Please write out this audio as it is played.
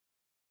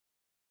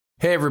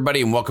Hey everybody,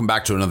 and welcome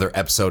back to another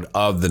episode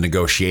of The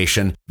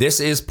Negotiation.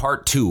 This is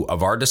part 2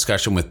 of our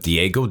discussion with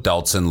Diego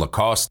Dultzin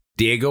Lacoste.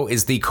 Diego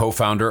is the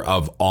co-founder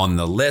of On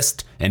the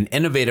List, an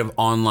innovative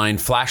online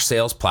flash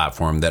sales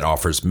platform that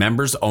offers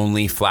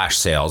members-only flash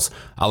sales,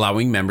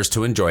 allowing members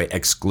to enjoy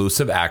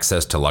exclusive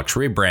access to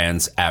luxury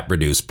brands at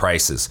reduced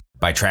prices.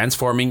 By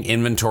transforming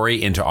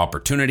inventory into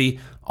opportunity,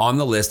 On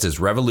the List is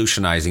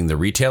revolutionizing the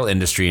retail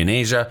industry in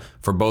Asia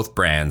for both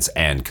brands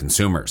and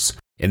consumers.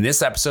 In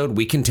this episode,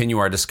 we continue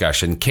our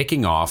discussion,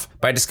 kicking off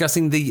by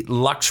discussing the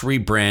luxury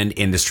brand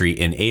industry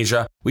in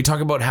Asia. We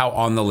talk about how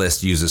On the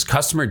List uses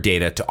customer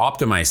data to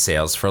optimize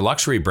sales for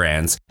luxury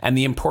brands and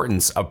the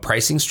importance of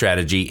pricing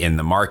strategy in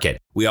the market.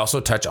 We also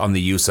touch on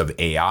the use of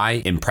AI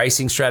in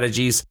pricing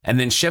strategies and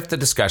then shift the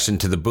discussion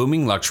to the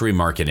booming luxury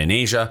market in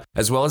Asia,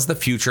 as well as the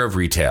future of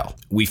retail.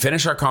 We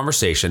finish our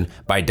conversation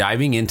by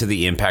diving into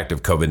the impact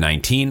of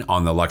COVID-19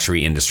 on the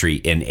luxury industry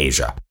in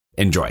Asia.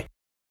 Enjoy.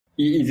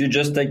 If you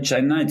just take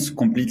China, it's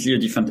completely a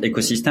different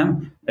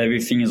ecosystem.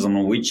 Everything is on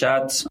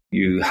WeChat.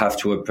 You have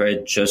to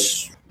operate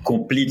just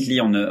completely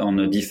on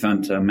a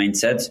different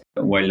mindset.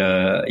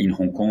 While in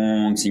Hong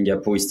Kong,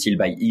 Singapore is still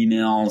by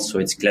email. So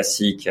it's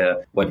classic,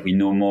 what we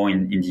know more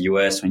in the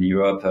US or in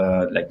Europe,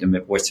 like the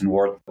Western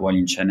world, while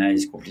in China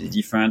is completely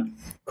different.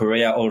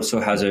 Korea also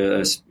has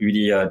a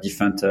really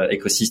different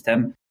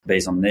ecosystem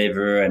based on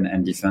Naver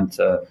and different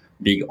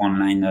big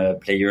online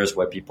players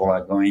where people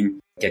are going.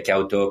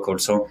 KakaoTalk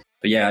also.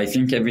 But yeah, I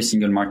think every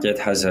single market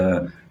has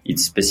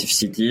its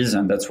specificities,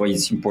 and that's why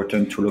it's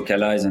important to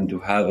localize and to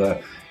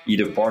have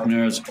either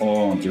partners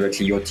or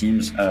directly your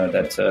teams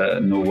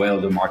that know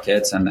well the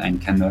markets and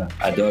can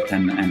adopt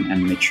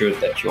and make sure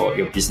that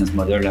your business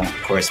model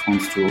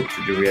corresponds to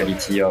the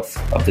reality of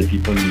the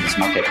people in this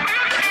market.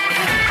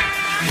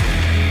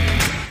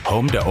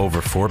 Home to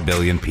over 4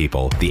 billion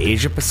people, the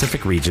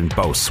Asia-Pacific region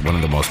boasts one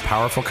of the most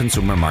powerful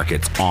consumer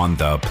markets on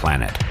the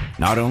planet.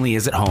 Not only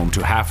is it home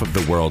to half of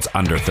the world's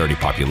under 30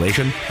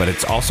 population, but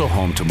it's also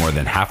home to more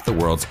than half the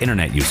world's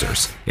internet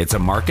users. It's a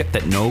market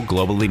that no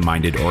globally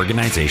minded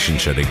organization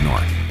should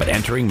ignore. But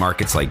entering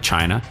markets like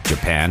China,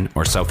 Japan,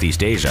 or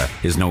Southeast Asia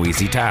is no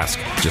easy task.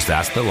 Just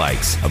ask the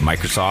likes of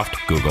Microsoft,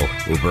 Google,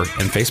 Uber,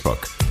 and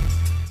Facebook.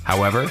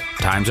 However,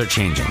 times are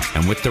changing,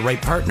 and with the right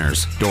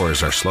partners,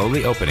 doors are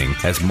slowly opening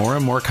as more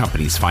and more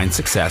companies find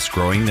success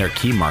growing their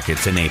key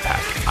markets in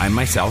APAC. I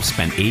myself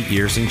spent 8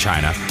 years in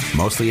China,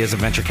 mostly as a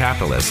venture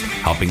capitalist,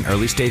 helping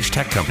early-stage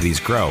tech companies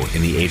grow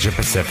in the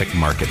Asia-Pacific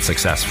market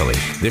successfully.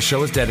 This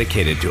show is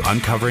dedicated to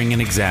uncovering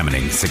and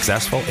examining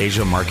successful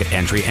Asia market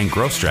entry and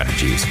growth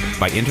strategies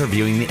by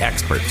interviewing the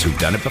experts who've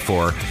done it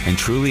before and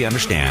truly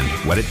understand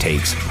what it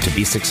takes to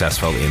be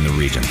successful in the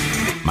region.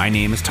 My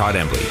name is Todd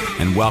Embley,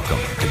 and welcome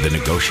to The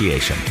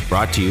Negotiation,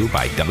 brought to you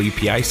by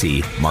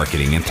WPIC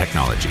Marketing and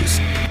Technologies.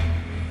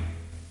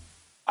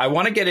 I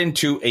want to get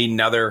into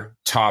another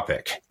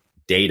topic,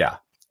 data.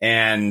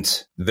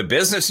 And the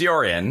business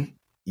you're in,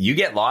 you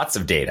get lots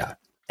of data.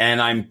 And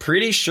I'm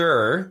pretty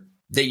sure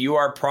that you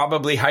are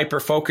probably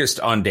hyper-focused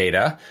on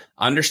data,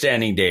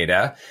 understanding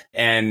data,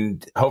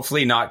 and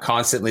hopefully not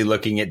constantly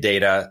looking at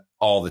data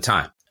all the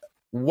time.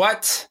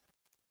 What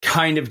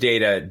kind of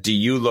data do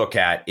you look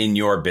at in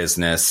your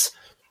business?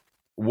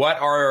 What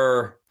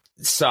are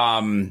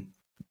some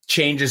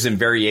changes and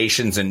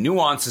variations and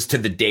nuances to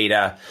the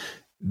data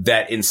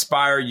that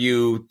inspire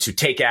you to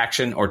take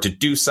action or to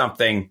do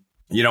something?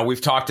 You know,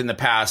 we've talked in the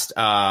past,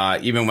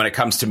 even when it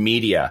comes to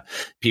media,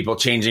 people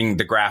changing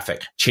the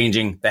graphic,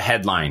 changing the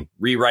headline,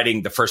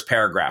 rewriting the first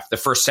paragraph, the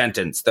first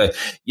sentence,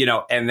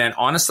 and then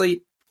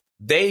honestly,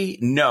 they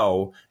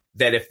know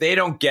that if they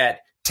don't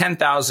get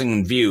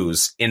 10,000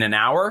 views in an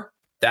hour,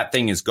 that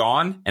thing is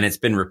gone and it's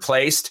been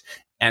replaced.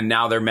 And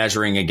now they're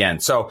measuring again.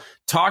 So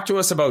talk to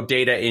us about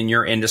data in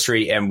your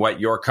industry and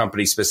what your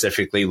company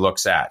specifically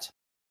looks at.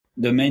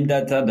 The main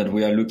data that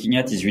we are looking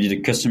at is really the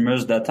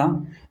customers' data.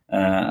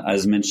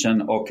 As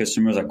mentioned, our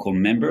customers are called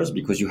members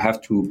because you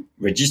have to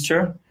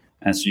register.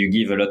 And so you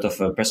give a lot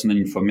of personal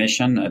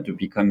information to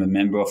become a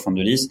member of On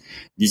the List.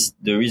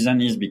 The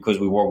reason is because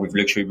we work with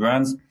luxury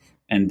brands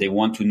and they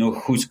want to know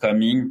who's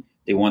coming.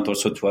 They want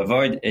also to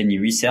avoid any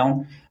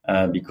resale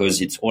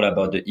because it's all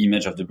about the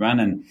image of the brand.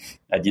 And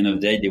at the end of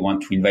the day, they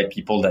want to invite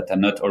people that are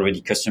not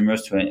already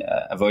customers to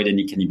avoid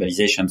any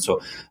cannibalization.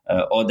 So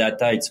our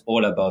data, it's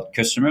all about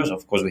customers.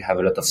 Of course, we have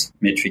a lot of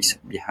metrics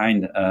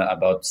behind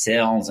about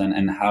sales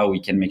and how we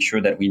can make sure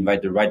that we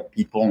invite the right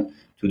people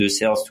to the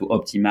sales to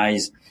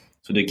optimize.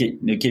 So the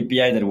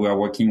KPI that we are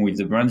working with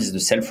the brand is the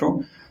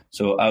sell-through.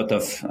 So out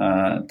of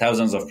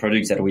thousands of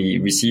products that we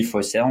receive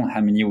for sale,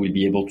 how many will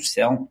be able to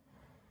sell?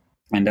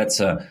 And that's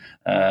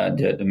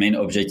the main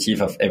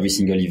objective of every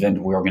single event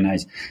we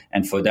organize.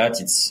 And for that,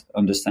 it's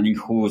understanding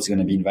who is going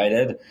to be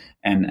invited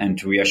and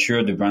to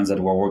reassure the brands that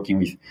we're working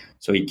with.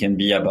 So it can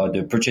be about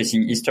the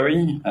purchasing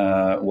history,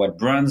 what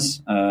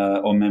brands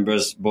or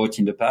members bought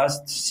in the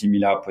past,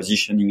 similar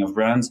positioning of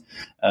brands.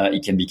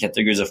 It can be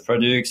categories of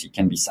products. It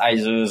can be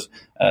sizes.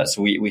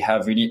 So we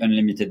have really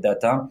unlimited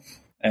data.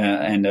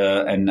 And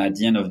at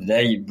the end of the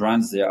day,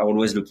 brands, they are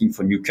always looking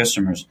for new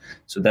customers.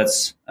 So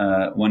that's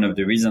one of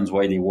the reasons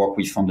why they work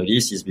with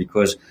Fondelis, is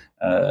because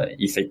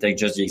if I take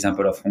just the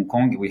example of Hong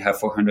Kong, we have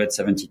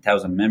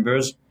 470,000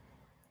 members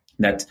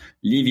that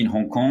live in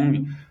Hong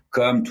Kong,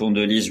 come to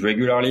Fondelis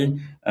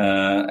regularly.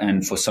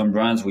 And for some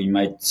brands, we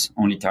might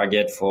only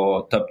target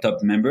for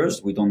top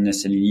members. We don't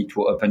necessarily need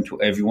to open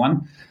to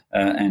everyone.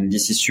 And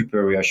this is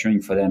super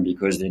reassuring for them,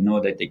 because they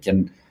know that they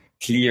can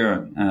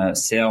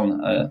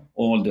sell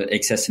all the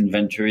excess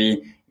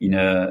inventory in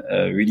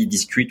a really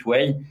discreet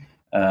way.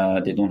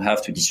 They don't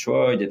have to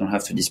destroy, they don't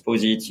have to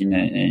dispose it in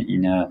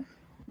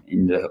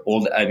the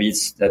old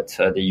habits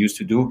that they used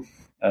to do.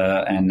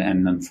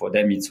 And for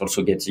them, it's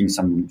also getting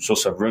some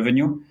source of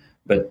revenue.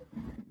 But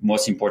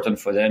most important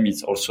for them,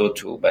 it's also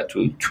to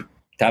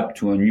tap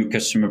to a new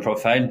customer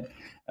profile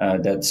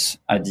that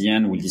at the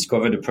end will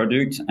discover the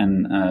product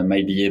and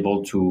might be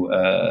able to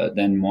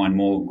then more and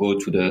more go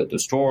to the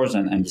stores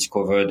and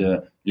discover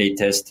the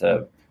latest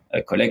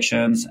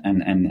collections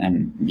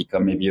and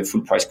become maybe a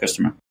full price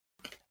customer.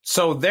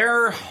 So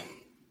their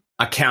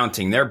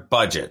accounting, their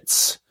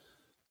budgets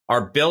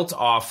are built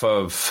off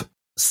of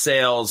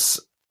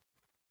sales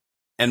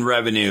and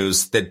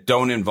revenues that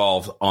don't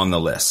involve On the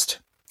List.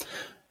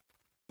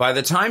 By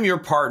the time your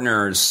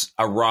partners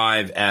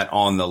arrive at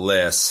On the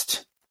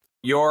List,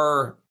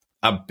 you're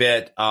a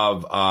bit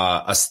of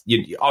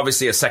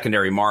obviously a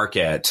secondary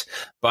market,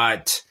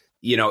 but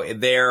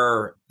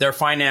their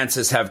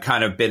finances have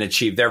kind of been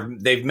achieved.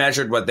 They've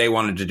measured what they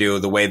wanted to do,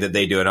 the way that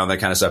they do it, all that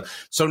kind of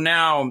stuff. So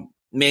now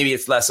maybe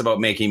it's less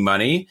about making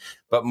money,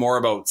 but more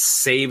about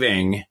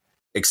saving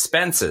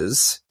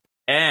expenses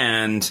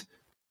and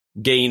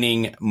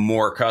gaining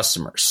more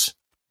customers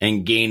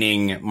and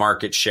gaining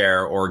market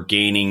share or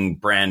gaining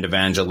brand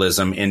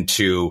evangelism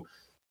into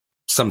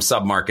some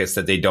submarkets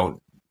that they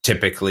don't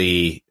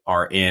typically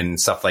are in,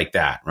 stuff like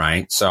that,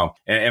 right? So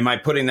am I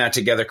putting that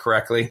together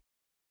correctly?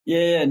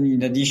 Yeah, and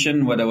in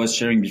addition, what I was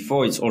sharing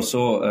before, it's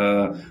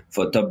also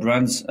for top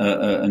brands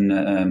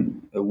a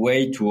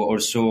way to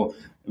also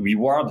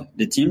reward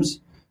the teams.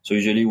 So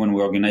usually when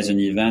we organize an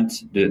event,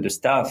 the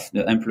staff,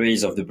 the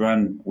employees of the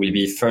brand will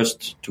be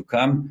first to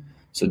come,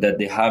 so that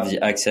they have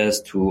the access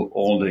to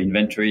all the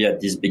inventory at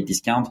this big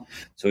discount.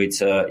 So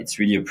it's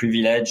really a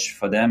privilege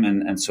for them,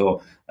 and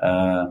so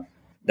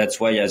that's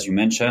why, as you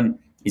mentioned,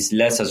 it's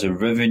less as a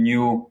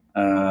revenue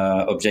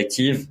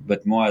objective,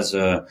 but more as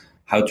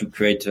how to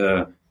create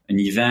an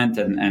event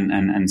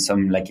and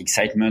some like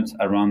excitement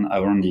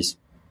around this.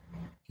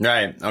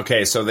 Right.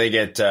 Okay. So they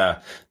get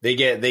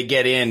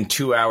in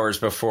 2 hours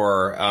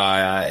before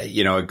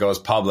it goes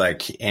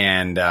public,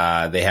 and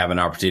they have an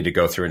opportunity to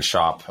go through and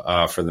shop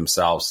for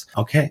themselves.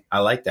 Okay, I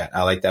like that.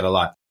 I like that a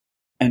lot.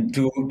 And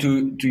to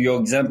your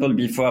example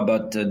before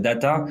about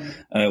data,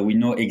 we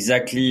know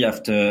exactly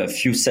after a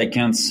few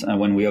seconds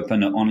when we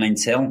open an online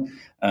sale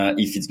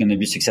if it's going to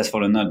be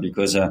successful or not,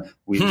 because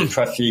with the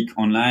traffic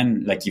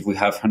online, like if we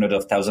have hundreds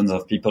of thousands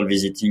of people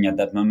visiting at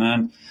that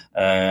moment,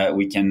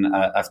 we can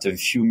after a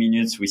few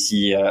minutes we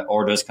see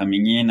orders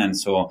coming in, and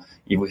so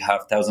if we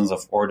have thousands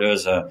of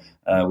orders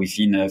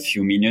within a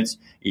few minutes,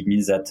 it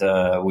means that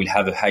we'll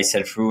have a high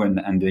sell-through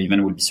and the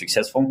event will be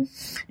successful.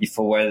 If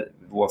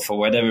for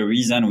whatever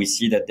reason we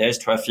see that there's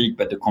traffic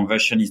but the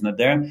conversion is not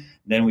there,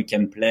 then we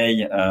can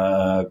play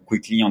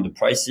quickly on the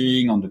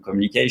pricing, on the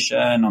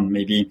communication, on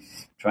maybe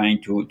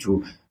trying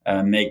to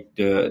make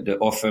the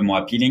offer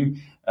more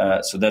appealing.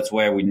 So that's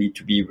where we need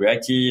to be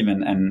reactive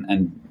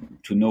and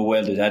to know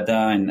well the data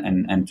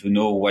and to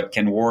know what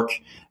can work.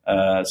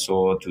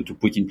 So to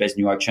put in place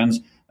new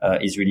actions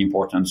is really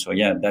important. So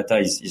yeah, data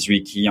is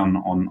really key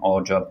on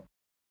our job.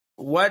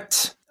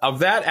 What of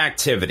that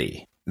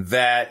activity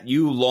that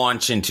you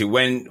launch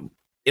into,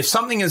 if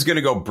something is going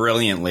to go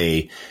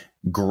brilliantly,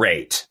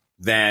 great,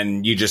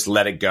 then you just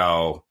let it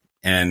go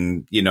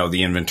and,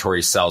 the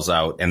inventory sells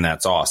out and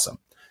that's awesome.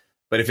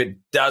 But if it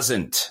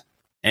doesn't,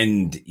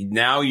 and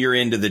now you're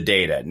into the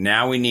data,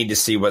 now we need to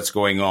see what's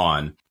going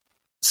on.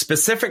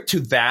 Specific to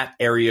that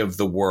area of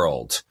the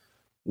world,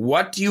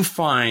 what do you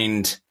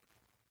find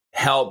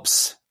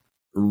helps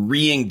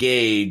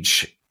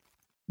re-engage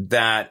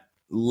that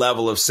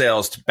level of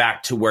sales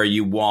back to where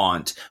you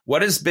want?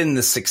 What has been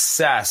the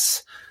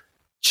successful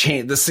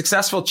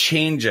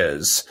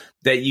changes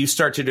that you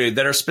start to do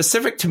that are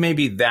specific to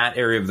maybe that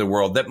area of the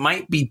world that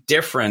might be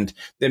different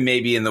than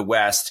maybe in the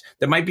West,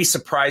 that might be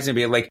surprising,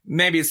 be like,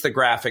 maybe it's the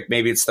graphic,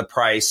 maybe it's the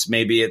price,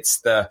 maybe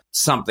it's the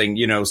something,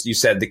 you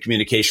said the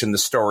communication, the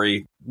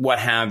story, what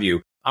have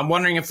you. I'm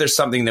wondering if there's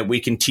something that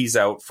we can tease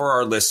out for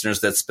our listeners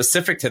that's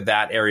specific to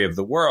that area of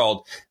the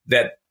world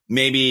that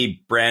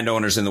maybe brand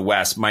owners in the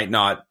West might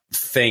not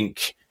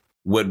think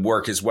would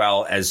work as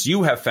well as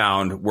you have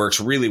found works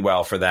really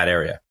well for that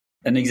area.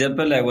 An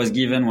example I was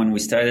given when we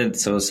started,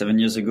 so 7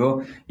 years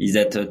ago, is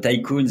that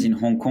tycoons in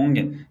Hong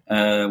Kong,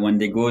 when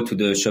they go to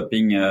the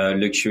shopping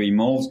luxury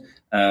malls,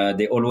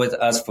 they always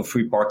ask for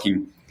free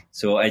parking.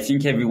 So I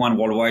think everyone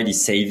worldwide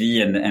is savvy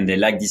and they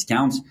like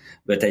discounts,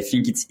 but I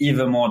think it's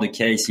even more the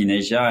case in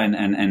Asia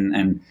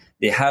and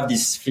they have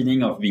this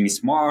feeling of being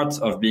smart,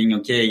 of being,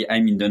 okay,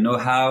 I'm in the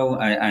know-how,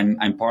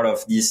 I'm part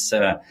of this,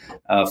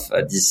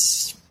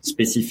 this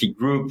specific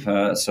group.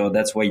 So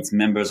that's why it's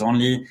members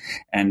only.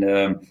 And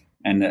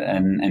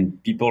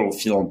people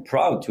feel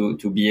proud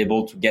to be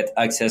able to get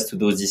access to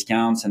those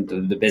discounts and to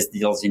the best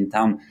deals in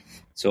town.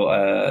 So,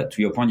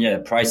 to your point, yeah,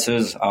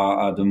 prices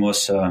are the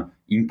most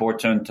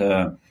important,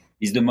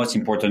 is the most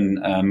important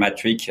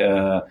metric,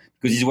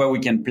 because it's where we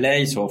can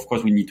play. So, of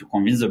course, we need to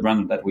convince the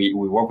brand that we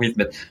work with,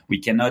 but we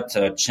cannot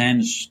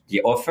change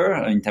the offer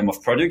in terms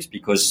of products,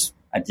 because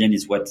at the end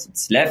it's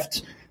what's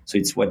left. So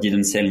it's what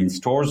didn't sell in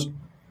stores.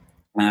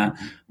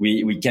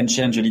 We can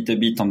change a little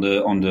bit on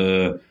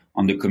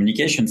the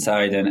communication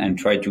side and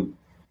try to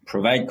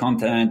provide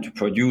content, to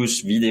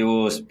produce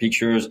videos,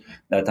 pictures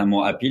that are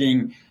more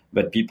appealing.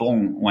 But people,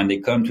 when they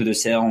come to the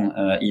sale,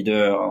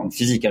 either on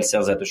physical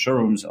sales at the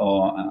showrooms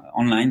or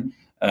online,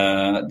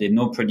 they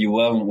know pretty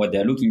well what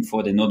they're looking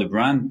for. They know the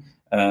brand,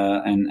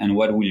 and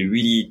what will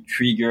really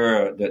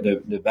trigger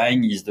the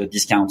buying is the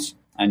discounts.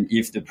 And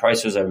if the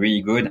prices are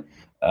really good,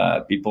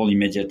 people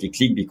immediately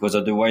click, because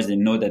otherwise they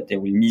know that they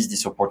will miss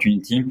this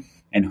opportunity,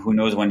 and who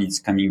knows when it's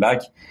coming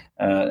back.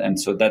 And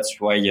so that's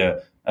why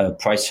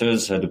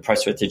prices, the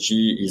price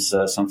strategy is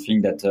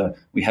something that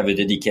we have a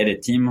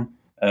dedicated team.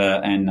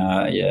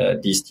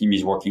 This team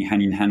is working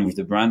hand in hand with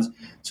the brands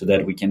so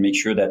that we can make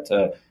sure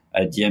that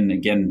at the end,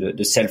 again,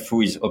 the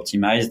sell-through is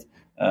optimized,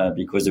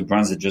 because the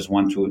brands just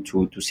want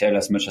to sell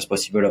as much as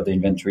possible of the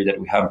inventory that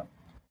we have.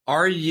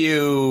 Are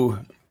you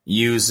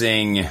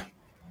using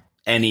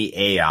any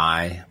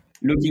AI?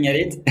 Looking at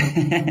it?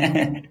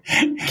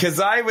 Because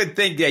I would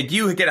think like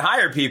you can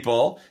hire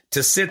people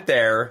to sit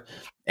there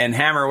and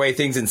hammer away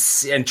things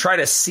and try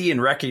to see and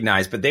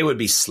recognize, but they would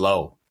be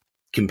slow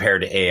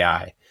compared to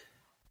AI.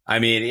 I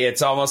mean,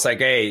 it's almost like,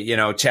 hey,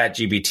 Chat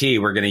GPT,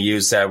 we're going to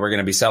use, we're going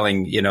to be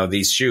selling,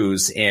 these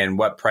shoes. And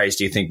what price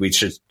do you think we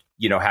should,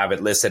 have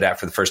it listed at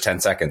for the first 10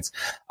 seconds?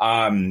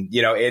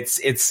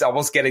 It's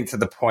almost getting to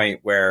the point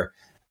where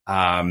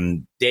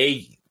you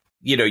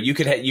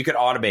could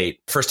automate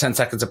first 10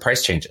 seconds of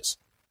price changes,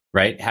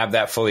 right? Have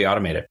that fully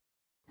automated.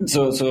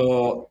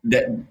 So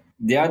there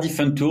are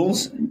different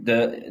tools.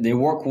 They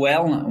work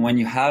well when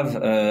you have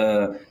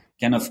a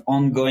kind of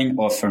ongoing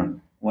offer.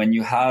 When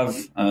you have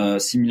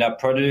similar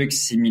products,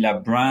 similar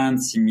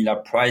brands, similar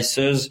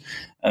prices,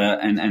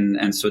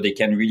 and so they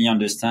can really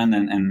understand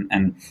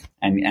and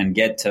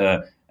get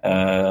better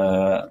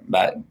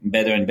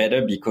and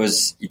better,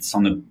 because it's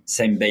on the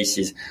same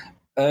basis.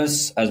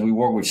 Us, as we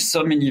work with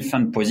so many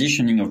different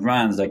positioning of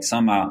brands, like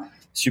some are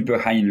super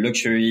high in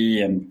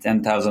luxury and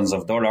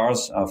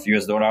 $10,000s of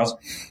US dollars.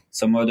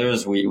 Some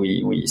others,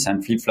 we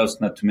send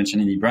flip-flops, not to mention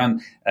any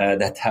brand,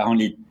 that are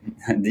only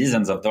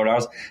dozens of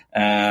dollars.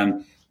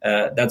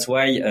 That's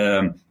why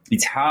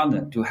it's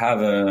hard to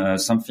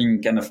have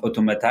something kind of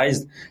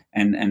automatized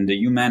and the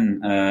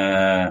human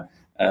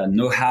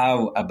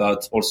know-how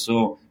about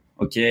also,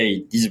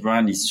 okay, this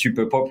brand is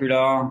super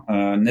popular,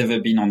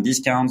 never been on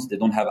discounts, they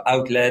don't have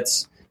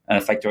outlets,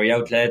 factory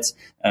outlets,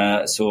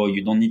 so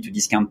you don't need to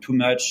discount too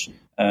much.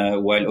 Here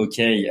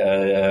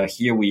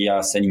we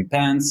are selling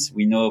pants.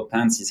 We know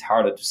pants is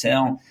harder to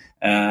sell.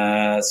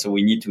 So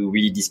we need to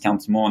really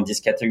discount more on this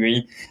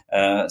category.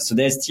 So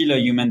there's still a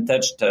human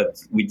touch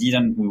that we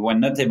were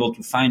not able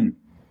to find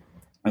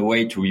a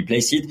way to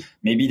replace it.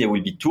 Maybe there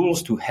will be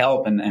tools to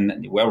help,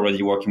 and we're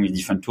already working with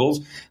different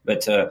tools.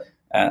 But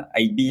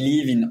I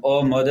believe in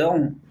our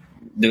model,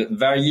 the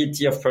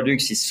variety of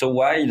products is so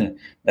wide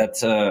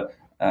that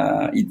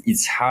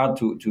it's hard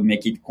to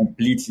make it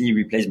completely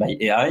replaced by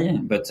AI.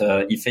 But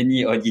if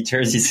any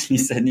auditors is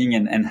listening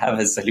and have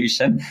a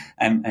solution,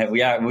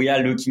 we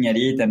are looking at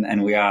it,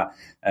 and we are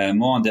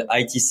more on the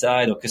IT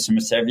side or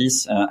customer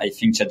service. I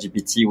think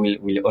ChatGPT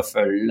will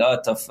offer a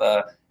lot of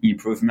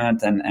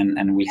improvement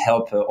and will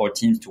help our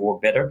teams to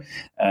work better.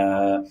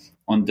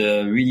 On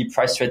the really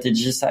price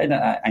strategy side,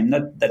 I'm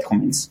not that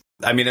convinced.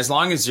 I mean, as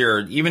long as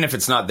even if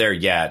it's not there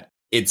yet,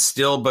 it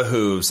still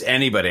behooves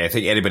anybody, I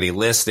think anybody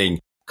listening,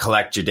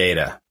 collect your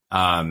data,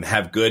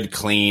 have good,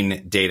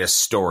 clean data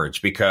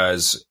storage,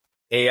 because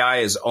AI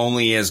is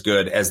only as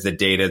good as the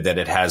data that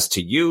it has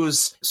to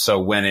use. So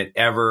when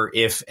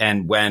if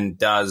and when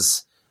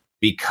does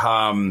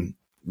become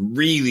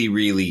really,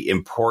 really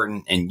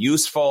important and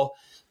useful,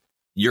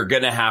 you're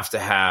going to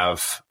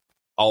have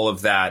all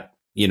of that.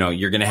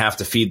 You're going to have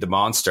to feed the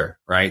monster,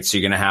 right? So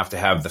you're going to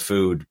have the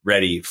food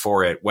ready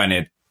for it when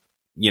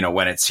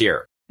it's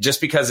here. Just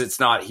because it's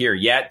not here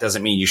yet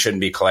doesn't mean you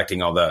shouldn't be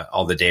collecting all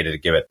the data to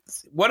give it.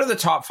 What are the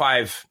top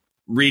 5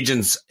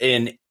 regions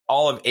in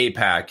all of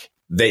APAC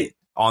that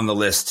on the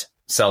list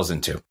sells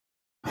into?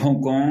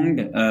 Hong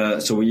Kong.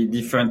 So we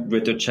different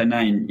Greater China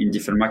in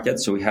different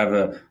markets. So we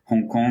have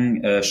Hong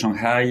Kong,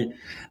 Shanghai,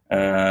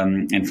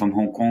 and from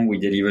Hong Kong we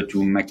deliver to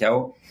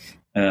Macau.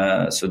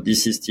 So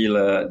this is still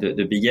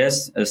the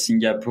biggest.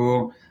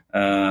 Singapore.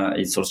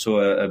 It's also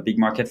a big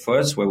market for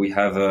us, where we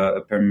have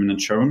a permanent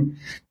showroom.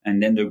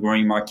 And then the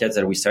growing markets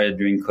that we started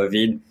during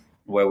COVID,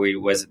 where we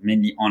was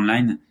mainly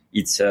online,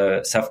 it's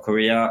South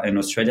Korea and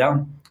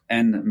Australia.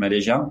 and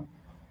Malaysia.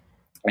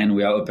 And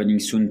we are opening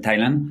soon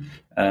Thailand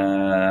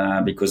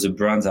because the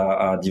brands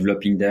are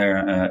developing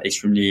there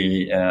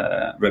extremely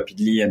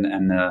rapidly,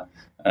 and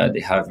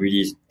they have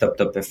really top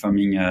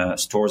performing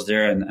stores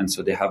there, and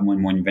so they have more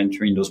and more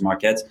inventory in those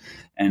markets.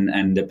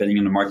 And depending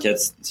on the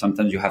markets,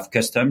 sometimes you have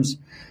customs.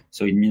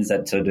 So it means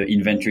that the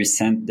inventory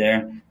sent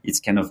there, it's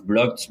kind of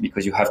blocked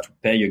because you have to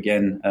pay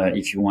again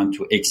if you want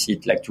to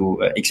exit, like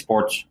to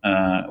export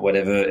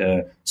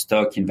whatever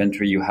stock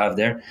inventory you have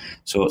there.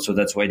 So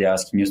that's why they're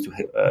asking us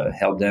to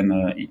help them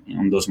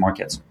on those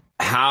markets.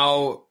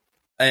 How,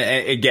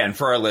 again,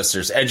 for our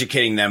listeners,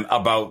 educating them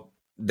about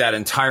that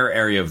entire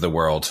area of the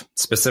world,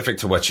 specific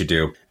to what you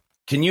do.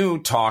 Can you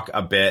talk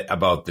a bit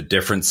about the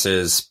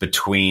differences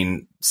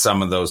between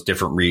some of those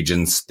different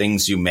regions,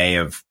 things you may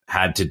have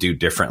had to do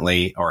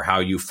differently, or how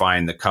you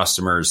find the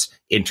customers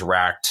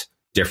interact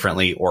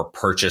differently or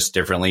purchase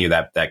differently,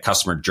 that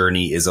customer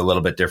journey is a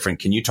little bit different?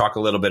 Can you talk a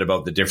little bit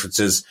about the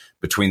differences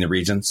between the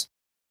regions?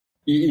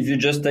 If you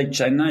just take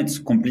China, it's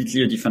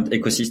completely a different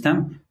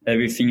ecosystem.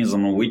 Everything is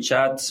on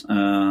WeChat.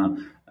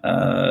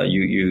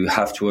 You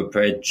have to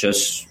operate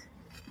just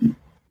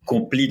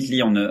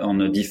completely on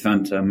a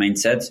different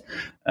mindset.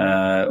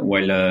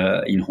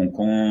 While in Hong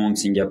Kong,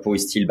 Singapore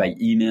is still by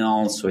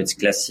email, so it's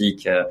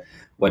classic.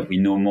 What we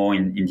know more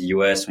in the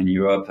US or in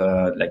Europe,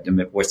 like the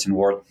Western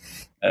world,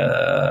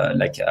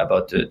 like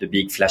about the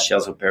big flash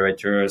sales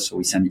operators. So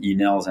we send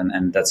emails,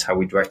 and that's how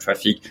we drive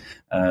traffic.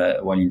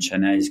 While in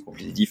China is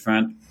completely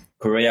different.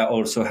 Korea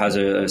also has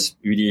a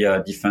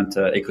really different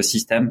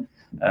ecosystem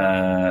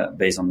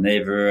based on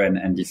Naver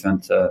and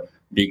different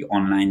big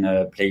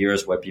online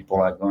players where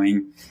people are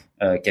going.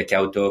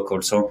 KakaoTalk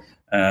also.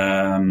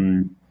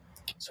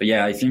 So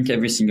yeah, I think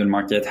every single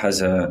market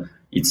has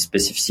its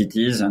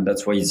specificities, and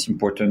that's why it's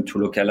important to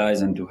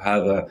localize and to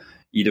have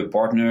either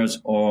partners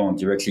or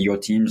directly your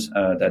teams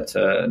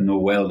that know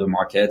well the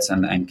markets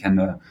and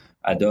can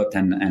adopt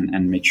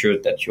and make sure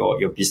that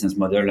your business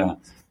model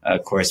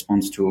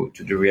corresponds to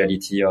the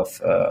reality of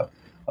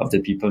the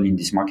people in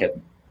this market.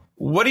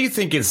 What do you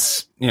think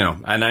is,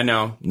 and I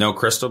know no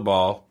crystal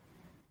ball,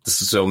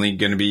 this is only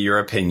going to be your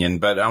opinion,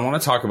 but I want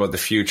to talk about the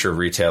future of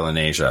retail in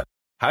Asia.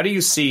 How do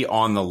you see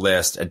On the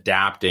List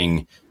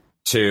adapting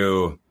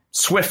to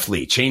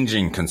swiftly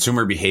changing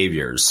consumer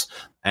behaviors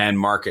and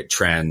market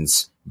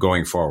trends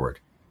going forward?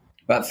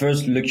 But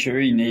first,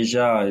 luxury in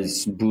Asia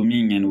is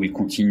booming and will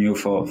continue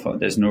for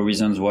there's no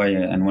reasons why.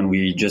 And when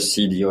we just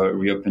see the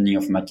reopening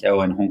of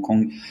Macau and Hong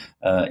Kong,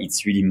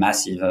 it's really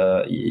massive.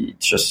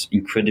 It's just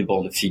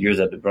incredible, the figures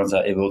that the brands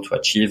are able to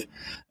achieve.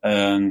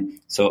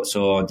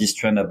 So this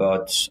trend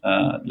about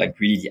like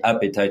really the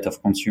appetite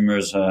of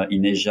consumers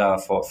in Asia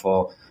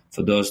for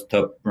those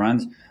top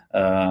brands,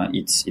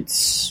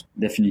 it's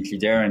definitely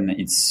there, and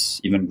it's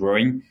even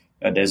growing.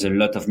 There's a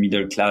lot of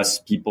middle class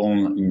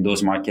people in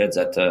those markets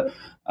that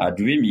are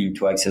dreaming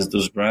to access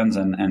those brands,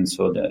 and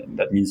so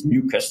that means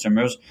new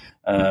customers,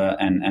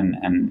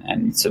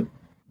 and it's a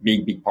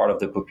big part of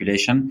the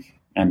population,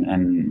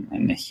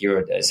 and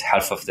here there's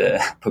half of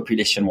the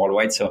population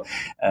worldwide. So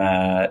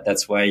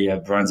that's why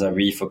brands are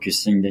really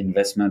focusing the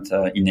investment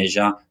in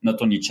Asia,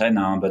 not only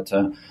China, but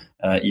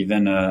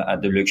even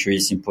at the luxury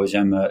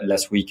symposium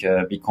last week,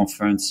 big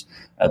conference,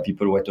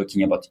 people were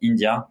talking about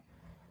India.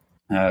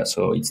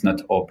 So it's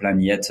not our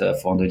plan yet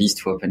for the list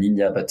to open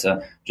India, but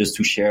just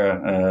to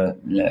share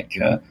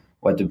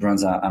what the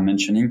brands are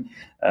mentioning.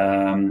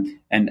 And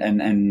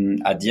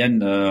at the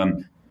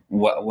end,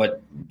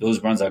 what those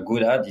brands are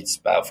good at, it's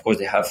of course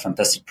they have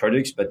fantastic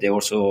products, but they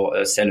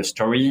also sell a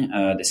story,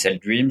 they sell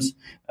dreams,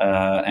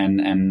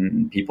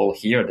 and people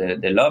here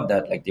they love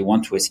that. Like they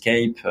want to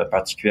escape,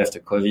 particularly after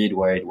COVID,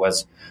 where it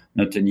was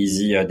not an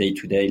easy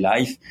day-to-day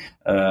life.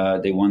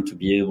 They want to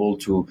be able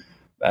to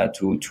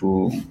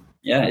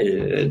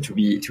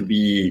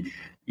be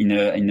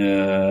in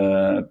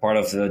a part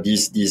of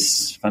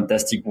this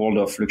fantastic world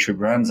of luxury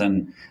brands,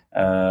 and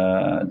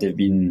they've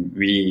been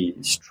really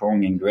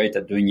strong and great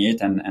at doing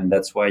it, and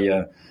that's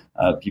why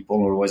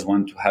people always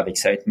want to have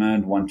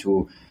excitement, want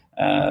to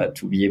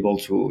be able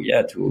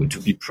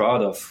to be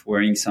proud of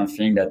wearing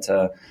something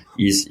that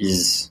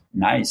is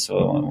nice.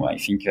 So I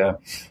think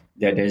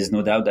there is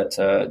no doubt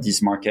that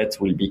this market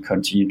will be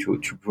continue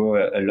to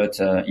grow a lot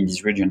in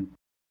this region.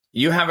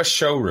 You have a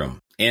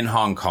showroom in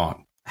Hong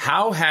Kong.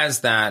 How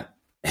has that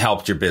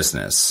helped your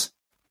business?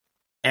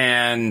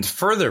 And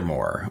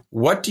furthermore,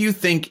 what do you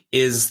think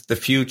is the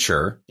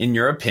future, in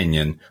your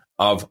opinion,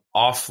 of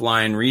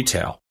offline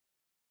retail?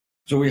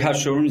 So we have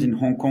showrooms in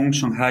Hong Kong,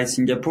 Shanghai,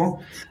 Singapore.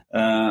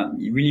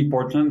 Really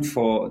important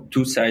for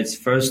two sides.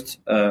 First,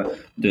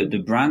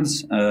 the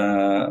brands.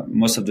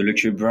 Most of the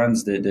luxury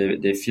brands,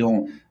 they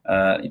feel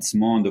it's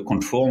more under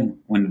control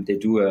when they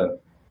do a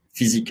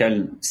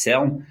physical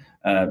sale.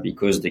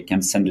 Because they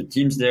can send the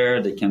teams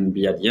there, they can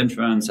be at the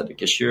entrance, at the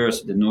cashier,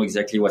 so they know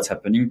exactly what's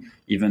happening,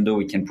 even though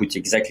we can put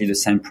exactly the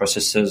same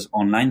processes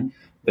online.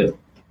 But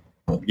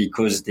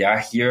because they are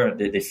here,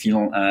 they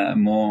feel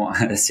more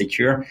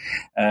secure.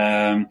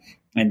 And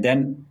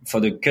then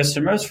for the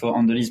customers, for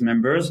On the List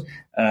members,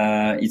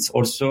 it's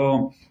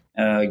also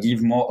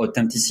give more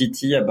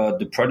authenticity about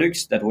the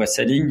products that we're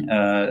selling,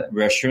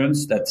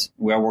 reassurance that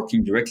we are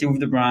working directly with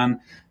the brand,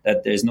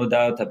 that there's no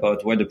doubt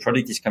about where the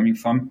product is coming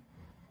from.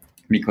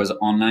 Because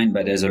online,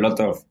 but there's a lot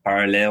of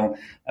parallel,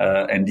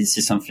 and this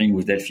is something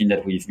with Delphine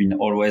that we've been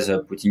always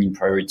putting in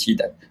priority,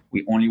 that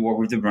we only work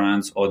with the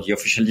brands or the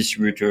official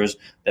distributors.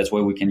 That's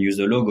where we can use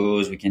the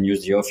logos, we can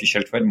use the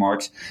official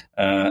trademarks,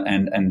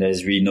 and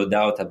there's really no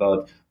doubt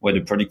about where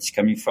the product is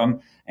coming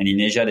from. And in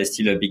Asia, there's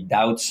still a big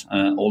doubt.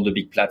 All the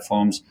big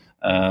platforms,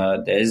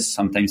 there is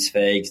sometimes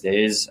fakes, there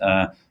is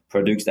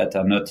products that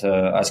are not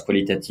as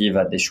qualitative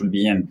as they should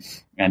be,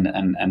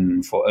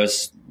 and for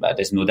us,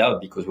 there's no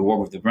doubt because we work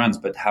with the brands.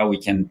 But how we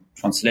can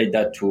translate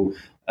that to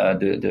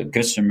the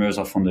customers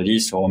of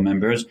Fondelis or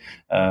members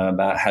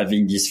by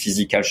having this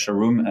physical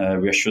showroom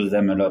reassures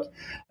them a lot.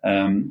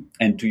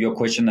 And to your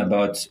question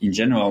about in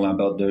general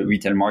about the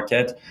retail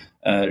market,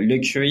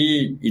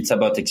 luxury, it's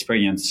about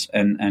experience,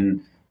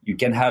 and you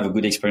can have a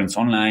good experience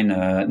online.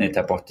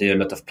 Net-a-Porter, a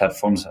lot of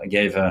platforms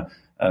gave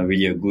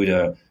really a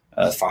good.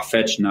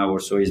 Farfetch now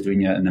also is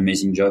doing an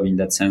amazing job in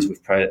that sense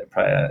with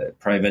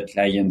private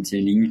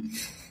clienteling.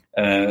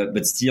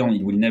 But still,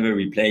 it will never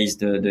replace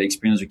the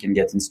experience you can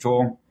get in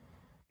store,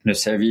 the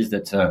service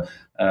that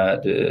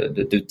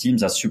the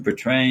teams are super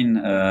trained.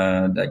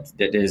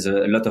 There's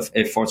a lot of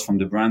efforts from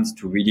the brands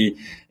to really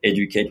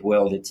educate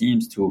well the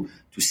teams to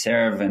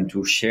serve and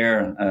to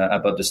share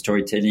about the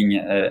storytelling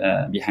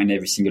behind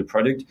every single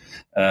product.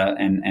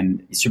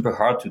 And it's super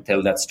hard to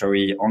tell that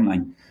story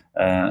online.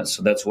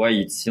 So that's why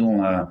it's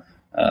still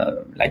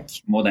like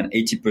more than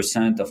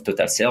 80% of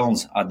total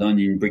sales are done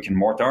in brick and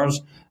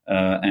mortars,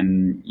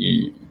 and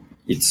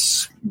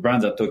it's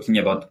brands are talking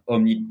about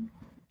omni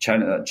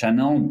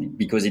channel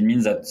because it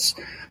means that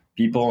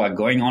people are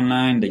going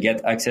online, they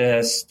get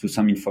access to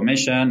some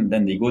information,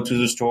 then they go to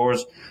the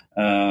stores.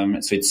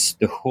 So it's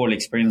the whole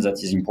experience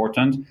that is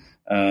important,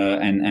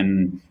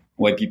 and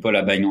why people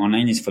are buying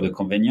online is for the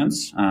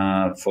convenience.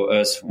 For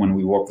us, when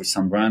we work with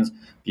some brands,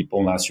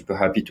 people are super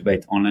happy to buy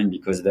it online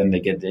because then they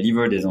get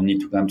delivered. They don't need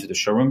to come to the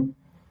showroom.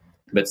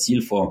 But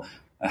still, for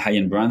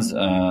high-end brands,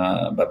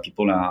 but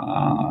people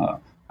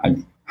are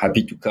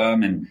happy to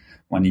come. And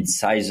when it's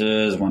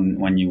sizes,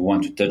 when you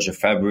want to touch the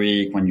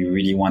fabric, when you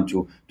really want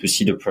to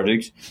see the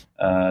product,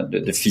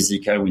 the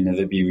physical will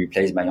never be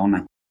replaced by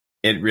online.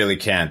 It really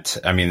can't.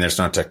 I mean, there's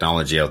no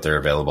technology out there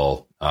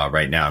available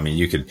right now. I mean,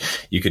 you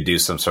could do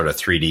some sort of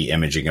 3D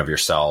imaging of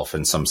yourself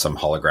and some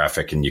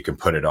holographic, and you can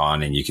put it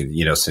on, and you can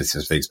see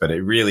some things. But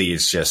it really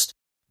is just,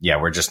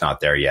 we're just not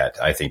there yet.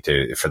 I think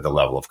for the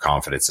level of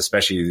confidence,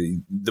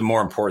 especially the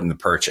more important the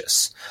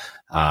purchase.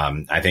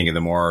 I think the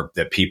more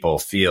that people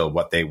feel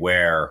what they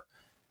wear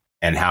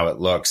and how it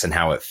looks and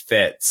how it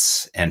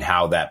fits and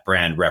how that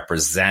brand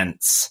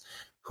represents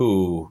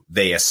who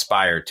they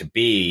aspire to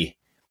be.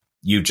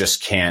 You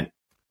just can't,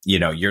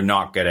 you're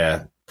not going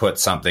to put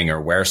something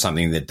or wear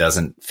something that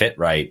doesn't fit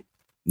right,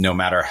 no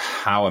matter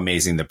how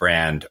amazing the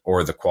brand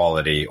or the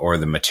quality or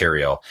the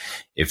material.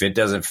 If it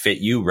doesn't fit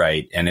you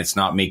right and it's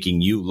not making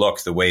you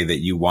look the way that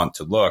you want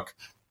to look,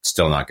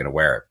 still not going to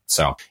wear it.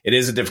 So it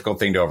is a difficult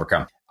thing to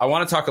overcome. I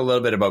want to talk a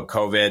little bit about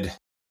COVID.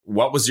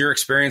 What was your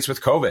experience with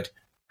COVID?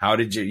 How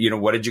did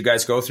what did you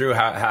guys go through?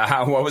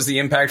 What was the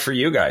impact for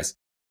you guys?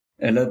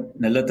 A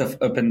lot of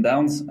up and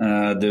downs.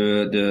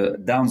 The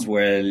downs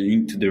were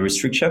linked to the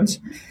restrictions.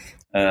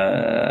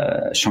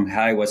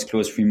 Shanghai was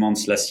closed 3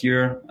 months last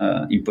year.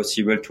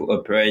 Impossible to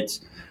operate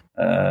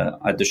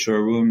at the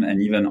showroom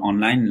and even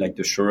online. Like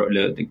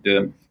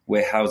the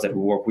warehouse that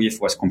we work with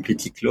was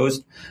completely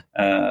closed.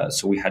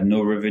 So we had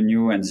no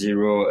revenue and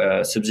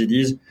zero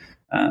subsidies.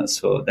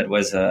 So that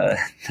was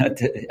not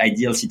the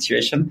ideal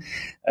situation.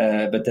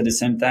 But at the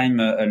same time,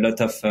 a lot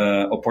of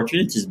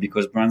opportunities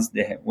because brands,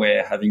 they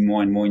were having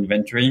more and more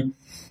inventory.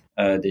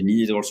 They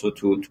needed also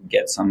to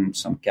get some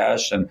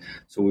cash. And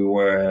so we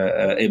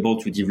were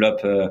able to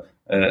develop a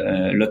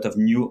lot of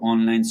new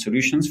online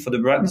solutions for the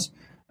brands,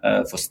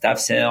 for staff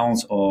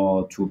sales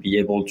or to be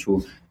able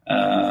to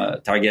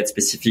target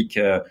specific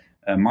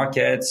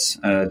markets,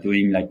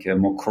 doing like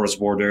more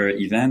cross-border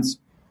events.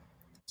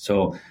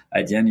 So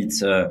at the end,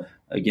 it's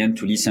again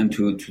to listen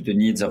to the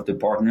needs of the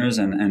partners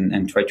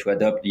and try to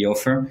adapt the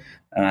offer.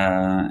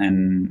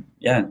 And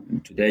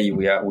today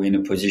we're in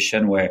a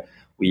position where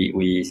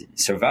we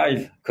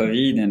survive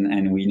COVID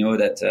and we know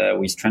that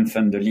we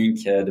strengthen the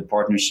link, the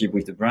partnership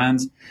with the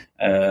brands.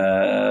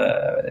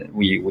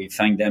 We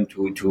thank them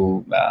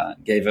to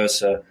give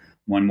us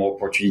more and more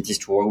opportunities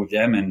to work with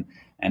them,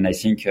 and I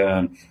think.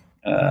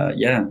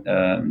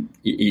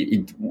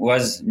 It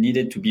was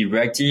needed to be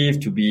reactive,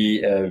 to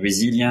be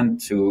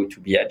resilient, to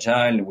be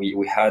agile.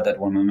 We had at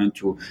one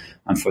moment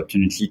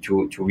unfortunately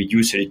to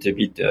reduce a little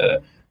bit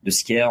the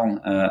scale,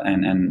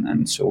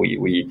 and so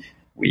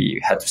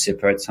we had to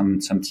separate some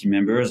team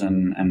members,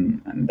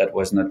 and that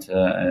was not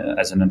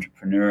as an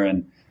entrepreneur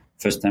and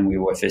first time we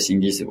were facing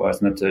this. It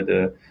was not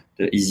the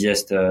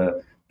easiest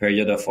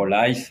period of our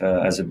life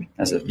as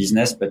a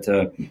business, but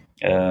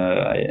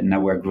now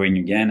we're growing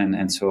again,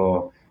 and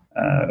so.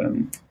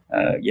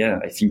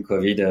 I think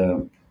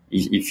COVID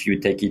if you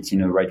take it in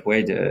the right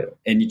way,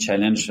 any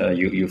challenge,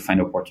 you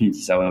find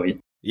opportunities out of it.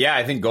 Yeah,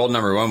 I think goal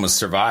number one was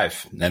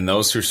survive. And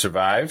those who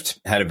survived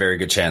had a very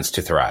good chance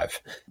to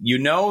thrive. You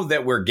know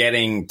that we're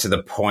getting to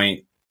the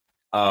point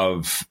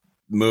of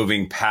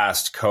moving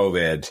past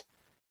COVID,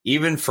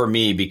 even for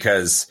me,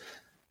 because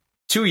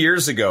 2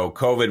 years ago,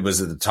 COVID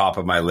was at the top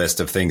of my list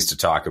of things to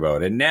talk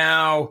about. And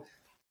now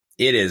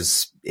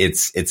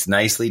it's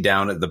nicely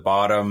down at the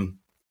bottom.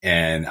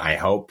 And I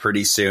hope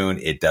pretty soon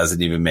it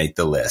doesn't even make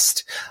the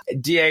list.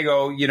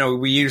 Diego,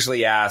 we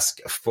usually ask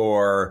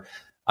for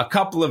a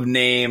couple of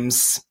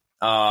names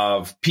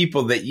of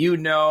people that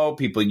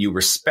people you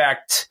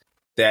respect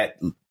that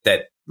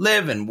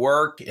live and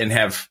work and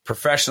have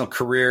professional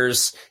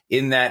careers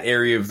in that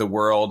area of the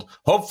world.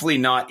 Hopefully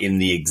not in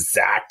the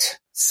exact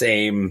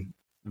same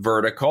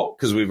vertical,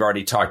 because we've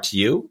already talked to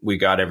you. We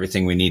got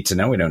everything we need to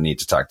know. We don't need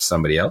to talk to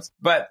somebody else.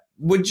 But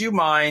would you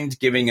mind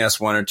giving us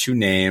one or two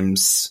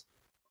names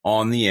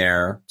on the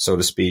air, so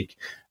to speak,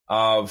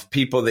 of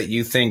people that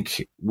you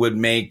think would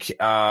make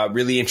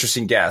really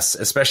interesting guests,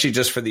 especially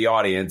just for the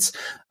audience?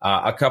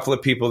 A couple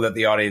of people that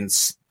the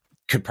audience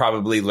could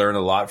probably learn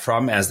a lot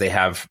from, as they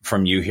have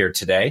from you here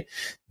today,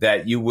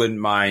 that you wouldn't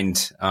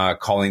mind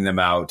calling them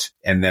out.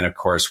 And then, of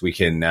course, we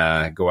can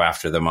go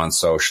after them on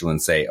social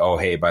and say, oh,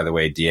 hey, by the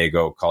way,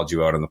 Diego called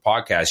you out on the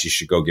podcast. You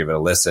should go give it a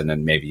listen,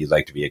 and maybe you'd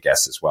like to be a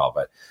guest as well.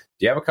 But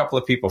do you have a couple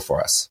of people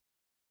for us?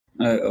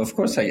 Of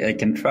course, I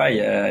can try.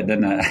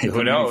 Then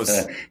who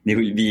knows? They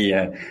will be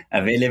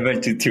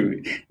available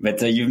to.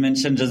 But you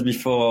mentioned just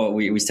before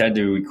we started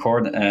to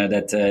record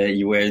that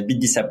you were a bit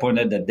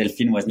disappointed that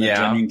Delphine was not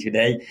joining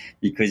today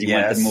because you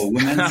wanted more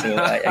women. So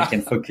I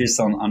can focus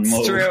on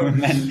more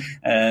women,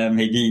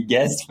 maybe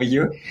guests for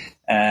you.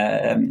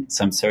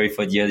 So I'm sorry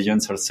for the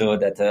audience also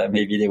that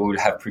maybe they would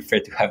have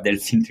preferred to have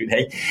Delphine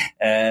today.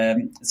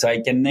 So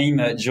I can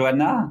name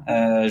Joanna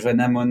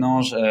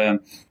Monange.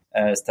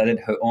 Started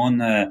her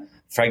own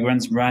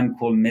fragrance brand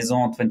called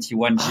Maison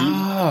 21G.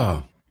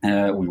 Oh.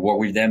 We work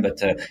with them,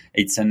 but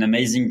it's an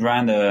amazing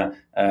brand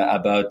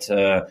about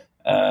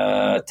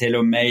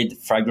tailor-made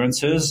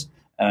fragrances.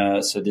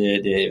 So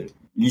they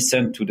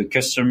listen to the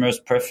customers'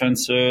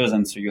 preferences,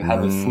 and so you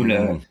have a full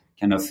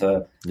kind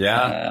of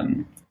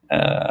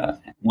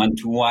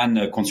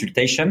one-to-one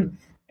consultation,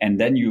 and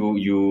then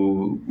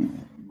you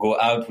go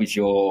out with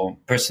your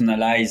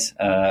personalized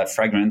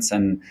fragrance,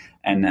 and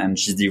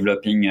she's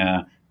developing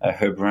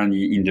her brand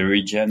in the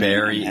region.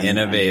 Very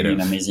innovative.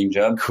 An amazing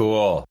job.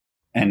 Cool.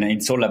 And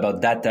it's all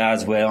about data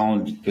as well,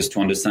 because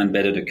to understand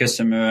better the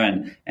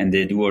customer, and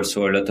they do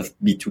also a lot of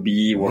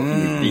B2B, working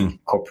with big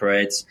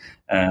corporates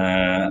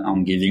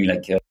on giving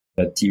like a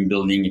team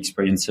building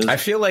experiences. I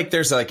feel like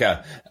there's like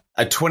a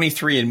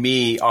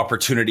 23andMe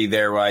opportunity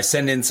there where I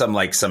send in some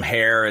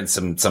hair and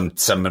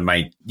some of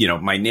my,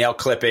 my nail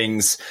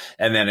clippings,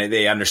 and then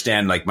they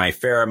understand like my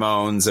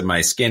pheromones and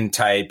my skin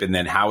type. And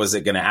then how is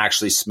it going to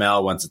actually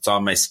smell once it's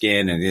on my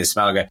skin and it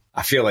smell good?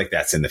 I feel like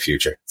that's in the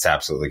future. It's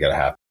absolutely going to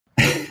happen.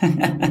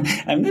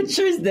 I'm not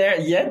sure it's there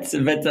yet,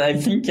 but I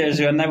think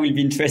Joanna will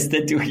be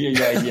interested to hear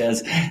your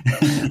ideas.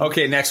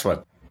 Okay, next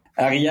one.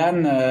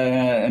 Ariane,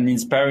 an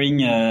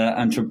inspiring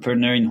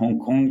entrepreneur in Hong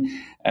Kong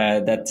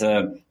that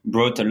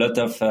brought a lot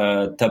of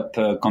top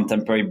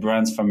contemporary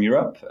brands from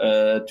Europe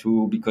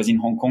because in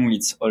Hong Kong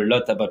it's a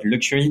lot about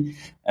luxury,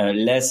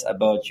 less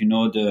about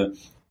the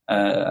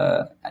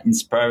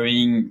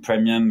inspiring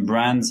premium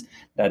brands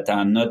that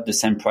are not the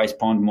same price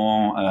point,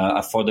 more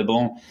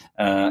affordable.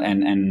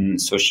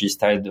 And so she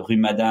started Rue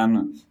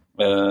Madame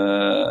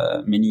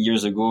many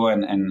years ago,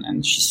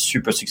 and she's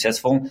super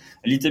successful.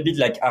 A little bit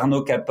like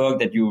Arnaud Capoc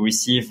that you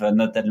received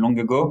not that long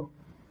ago,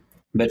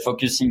 but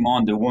focusing more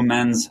on the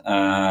women's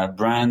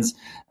brands.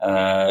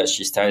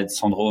 She started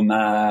Sandro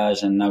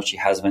Hommage, and now she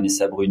has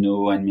Vanessa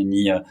Bruno and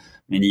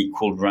many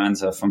cool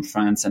brands from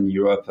France and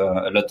Europe,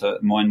 a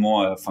lot more and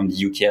more from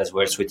the UK as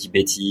well, Sweaty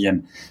Betty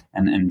and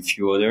a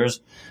few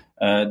others.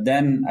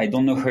 Then I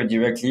don't know her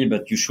directly,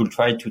 but you should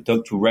try to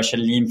talk to Rachel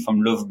Lim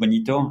from Love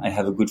Bonito. I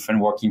have a good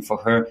friend working for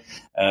her.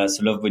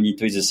 So Love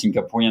Bonito is a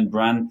Singaporean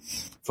brand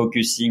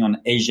focusing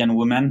on Asian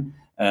women,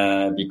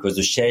 because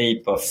the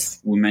shape of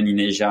women in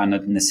Asia are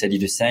not necessarily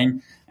the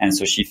same. And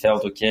so she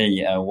felt,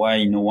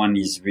 why no one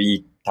is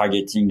really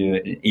targeting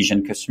the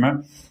Asian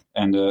customer?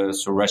 And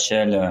so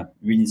Rachel,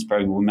 really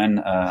inspiring woman.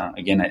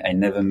 Again, I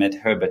never met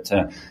her, but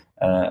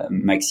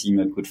Maxime,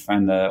 a good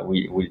friend,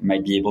 we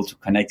might be able to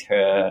connect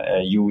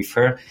you with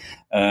her.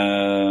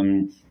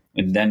 And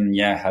then,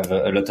 have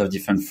a lot of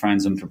different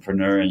friends,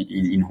 entrepreneurs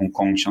in Hong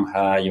Kong,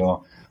 Shanghai,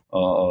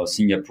 or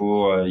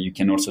Singapore. You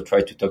can also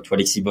try to talk to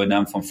Alexis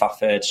Bonham from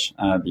Farfetch,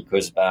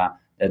 because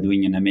they're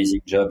doing an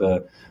amazing job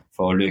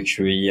for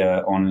luxury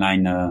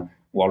online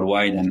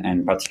worldwide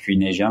and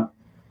particularly in Asia.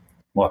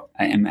 Well,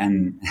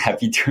 I'm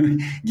happy to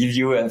give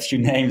you a few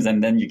names,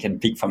 and then you can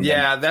pick from them.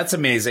 Yeah, that's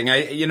amazing.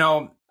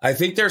 I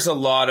think there's a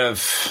lot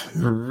of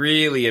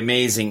really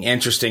amazing,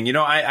 interesting.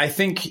 I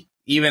think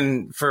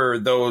even for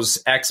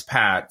those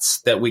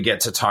expats that we get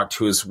to talk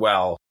to as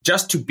well,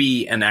 just to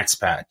be an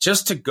expat,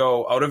 just to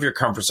go out of your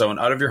comfort zone,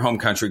 out of your home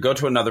country, go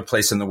to another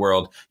place in the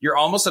world, you're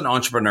almost an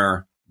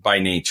entrepreneur by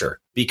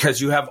nature,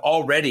 because you have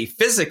already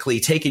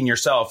physically taken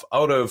yourself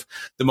out of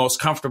the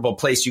most comfortable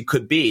place you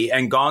could be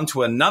and gone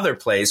to another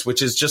place,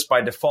 which is just by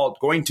default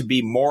going to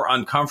be more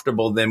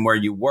uncomfortable than where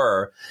you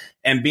were.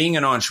 And being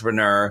an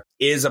entrepreneur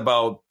is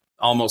about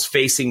almost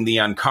facing the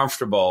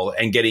uncomfortable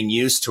and getting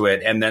used to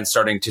it and then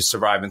starting to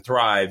survive and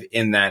thrive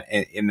in that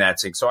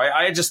thing. So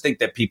I just think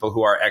that people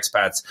who are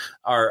expats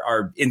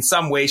are in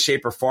some way,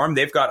 shape or form,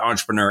 they've got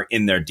entrepreneur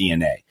in their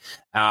DNA.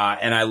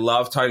 And I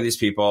love talking to these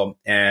people.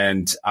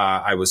 And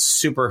I was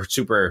super,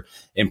 super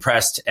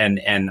impressed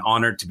and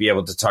honored to be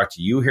able to talk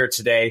to you here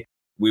today.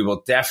 We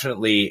will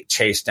definitely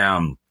chase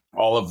down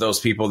all of those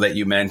people that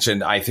you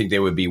mentioned. I think they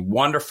would be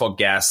wonderful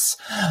guests.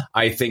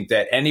 I think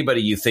that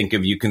anybody you think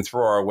of, you can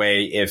throw our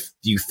way if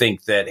you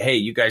think that, hey,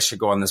 you guys should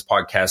go on this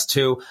podcast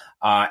too.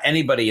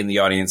 Anybody in the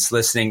audience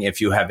listening, if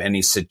you have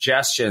any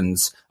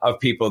suggestions of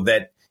people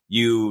that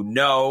you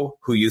know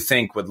who you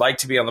think would like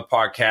to be on the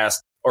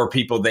podcast, or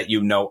people that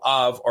you know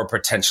of or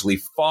potentially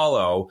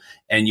follow,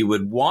 and you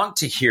would want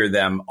to hear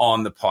them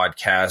on the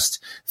podcast,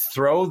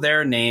 throw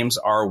their names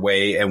our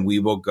way and we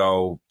will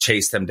go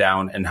chase them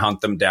down and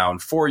hunt them down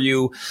for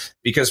you.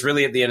 Because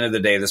really at the end of the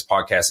day, this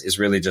podcast is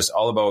really just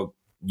all about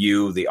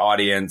you, the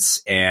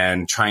audience,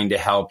 and trying to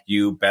help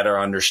you better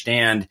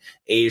understand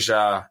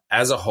Asia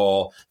as a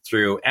whole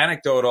through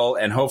anecdotal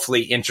and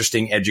hopefully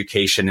interesting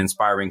education,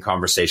 inspiring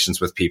conversations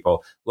with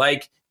people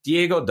like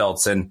Diego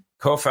Dultzin,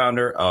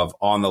 co-founder of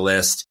On the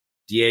List.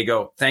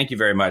 Diego, thank you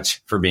very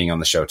much for being on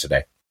the show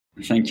today.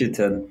 Thank you,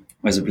 Ted. It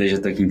was a pleasure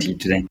talking to you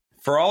today.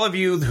 For all of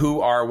you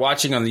who are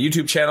watching on the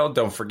YouTube channel,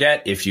 don't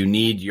forget, if you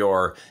need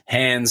your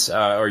hands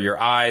or your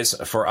eyes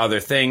for other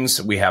things,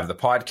 we have the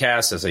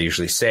podcast. As I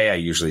usually say, I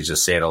usually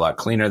just say it a lot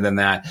cleaner than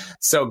that.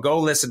 So go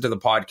listen to the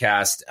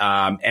podcast.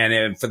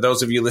 And for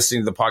those of you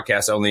listening to the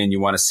podcast only and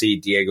you want to see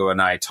Diego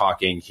and I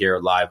talking here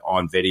live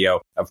on video,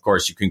 of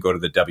course, you can go to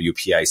the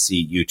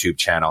WPIC YouTube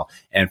channel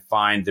and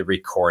find the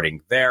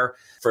recording there.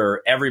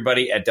 For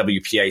everybody at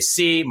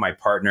WPIC, my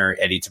partner,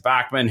 Eddie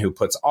Tabachman, who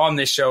puts on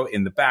this show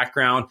in the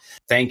background,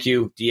 thank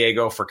you,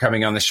 Diego, for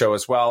coming on the show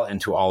as well.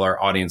 And to all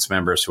our audience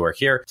members who are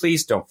here,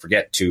 please don't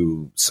forget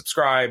to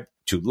subscribe,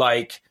 to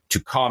like, to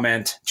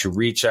comment, to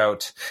reach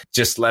out.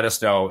 Just let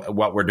us know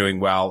what we're doing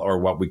well or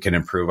what we can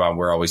improve on.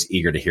 We're always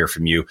eager to hear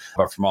from you.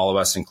 But from all of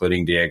us,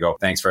 including Diego,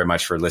 thanks very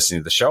much for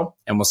listening to the show,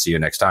 and we'll see you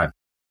next time.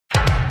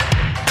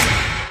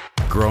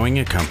 Growing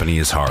a company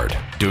is hard.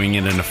 Doing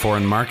it in a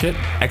foreign market,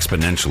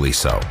 exponentially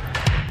so.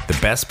 The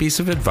best piece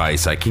of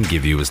advice I can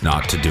give you is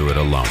not to do it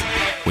alone.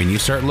 When you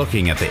start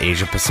looking at the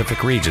Asia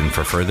Pacific region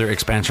for further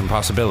expansion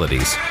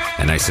possibilities,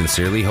 and I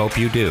sincerely hope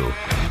you do,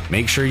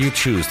 make sure you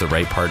choose the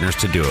right partners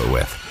to do it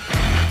with.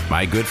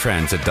 My good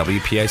friends at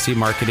WPIC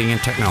Marketing and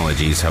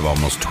Technologies have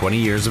almost 20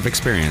 years of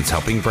experience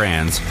helping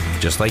brands,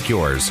 just like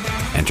yours,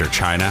 enter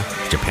China,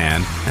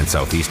 Japan, and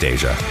Southeast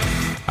Asia.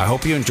 I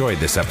hope you enjoyed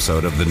this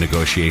episode of The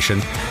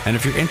Negotiation, and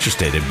if you're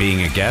interested in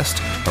being a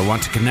guest or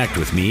want to connect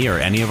with me or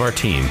any of our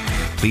team,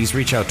 please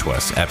reach out to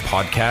us at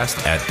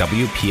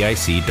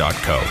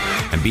podcast@wpic.co,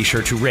 and be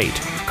sure to rate,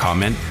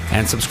 comment,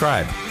 and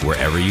subscribe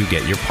wherever you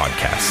get your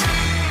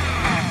podcasts.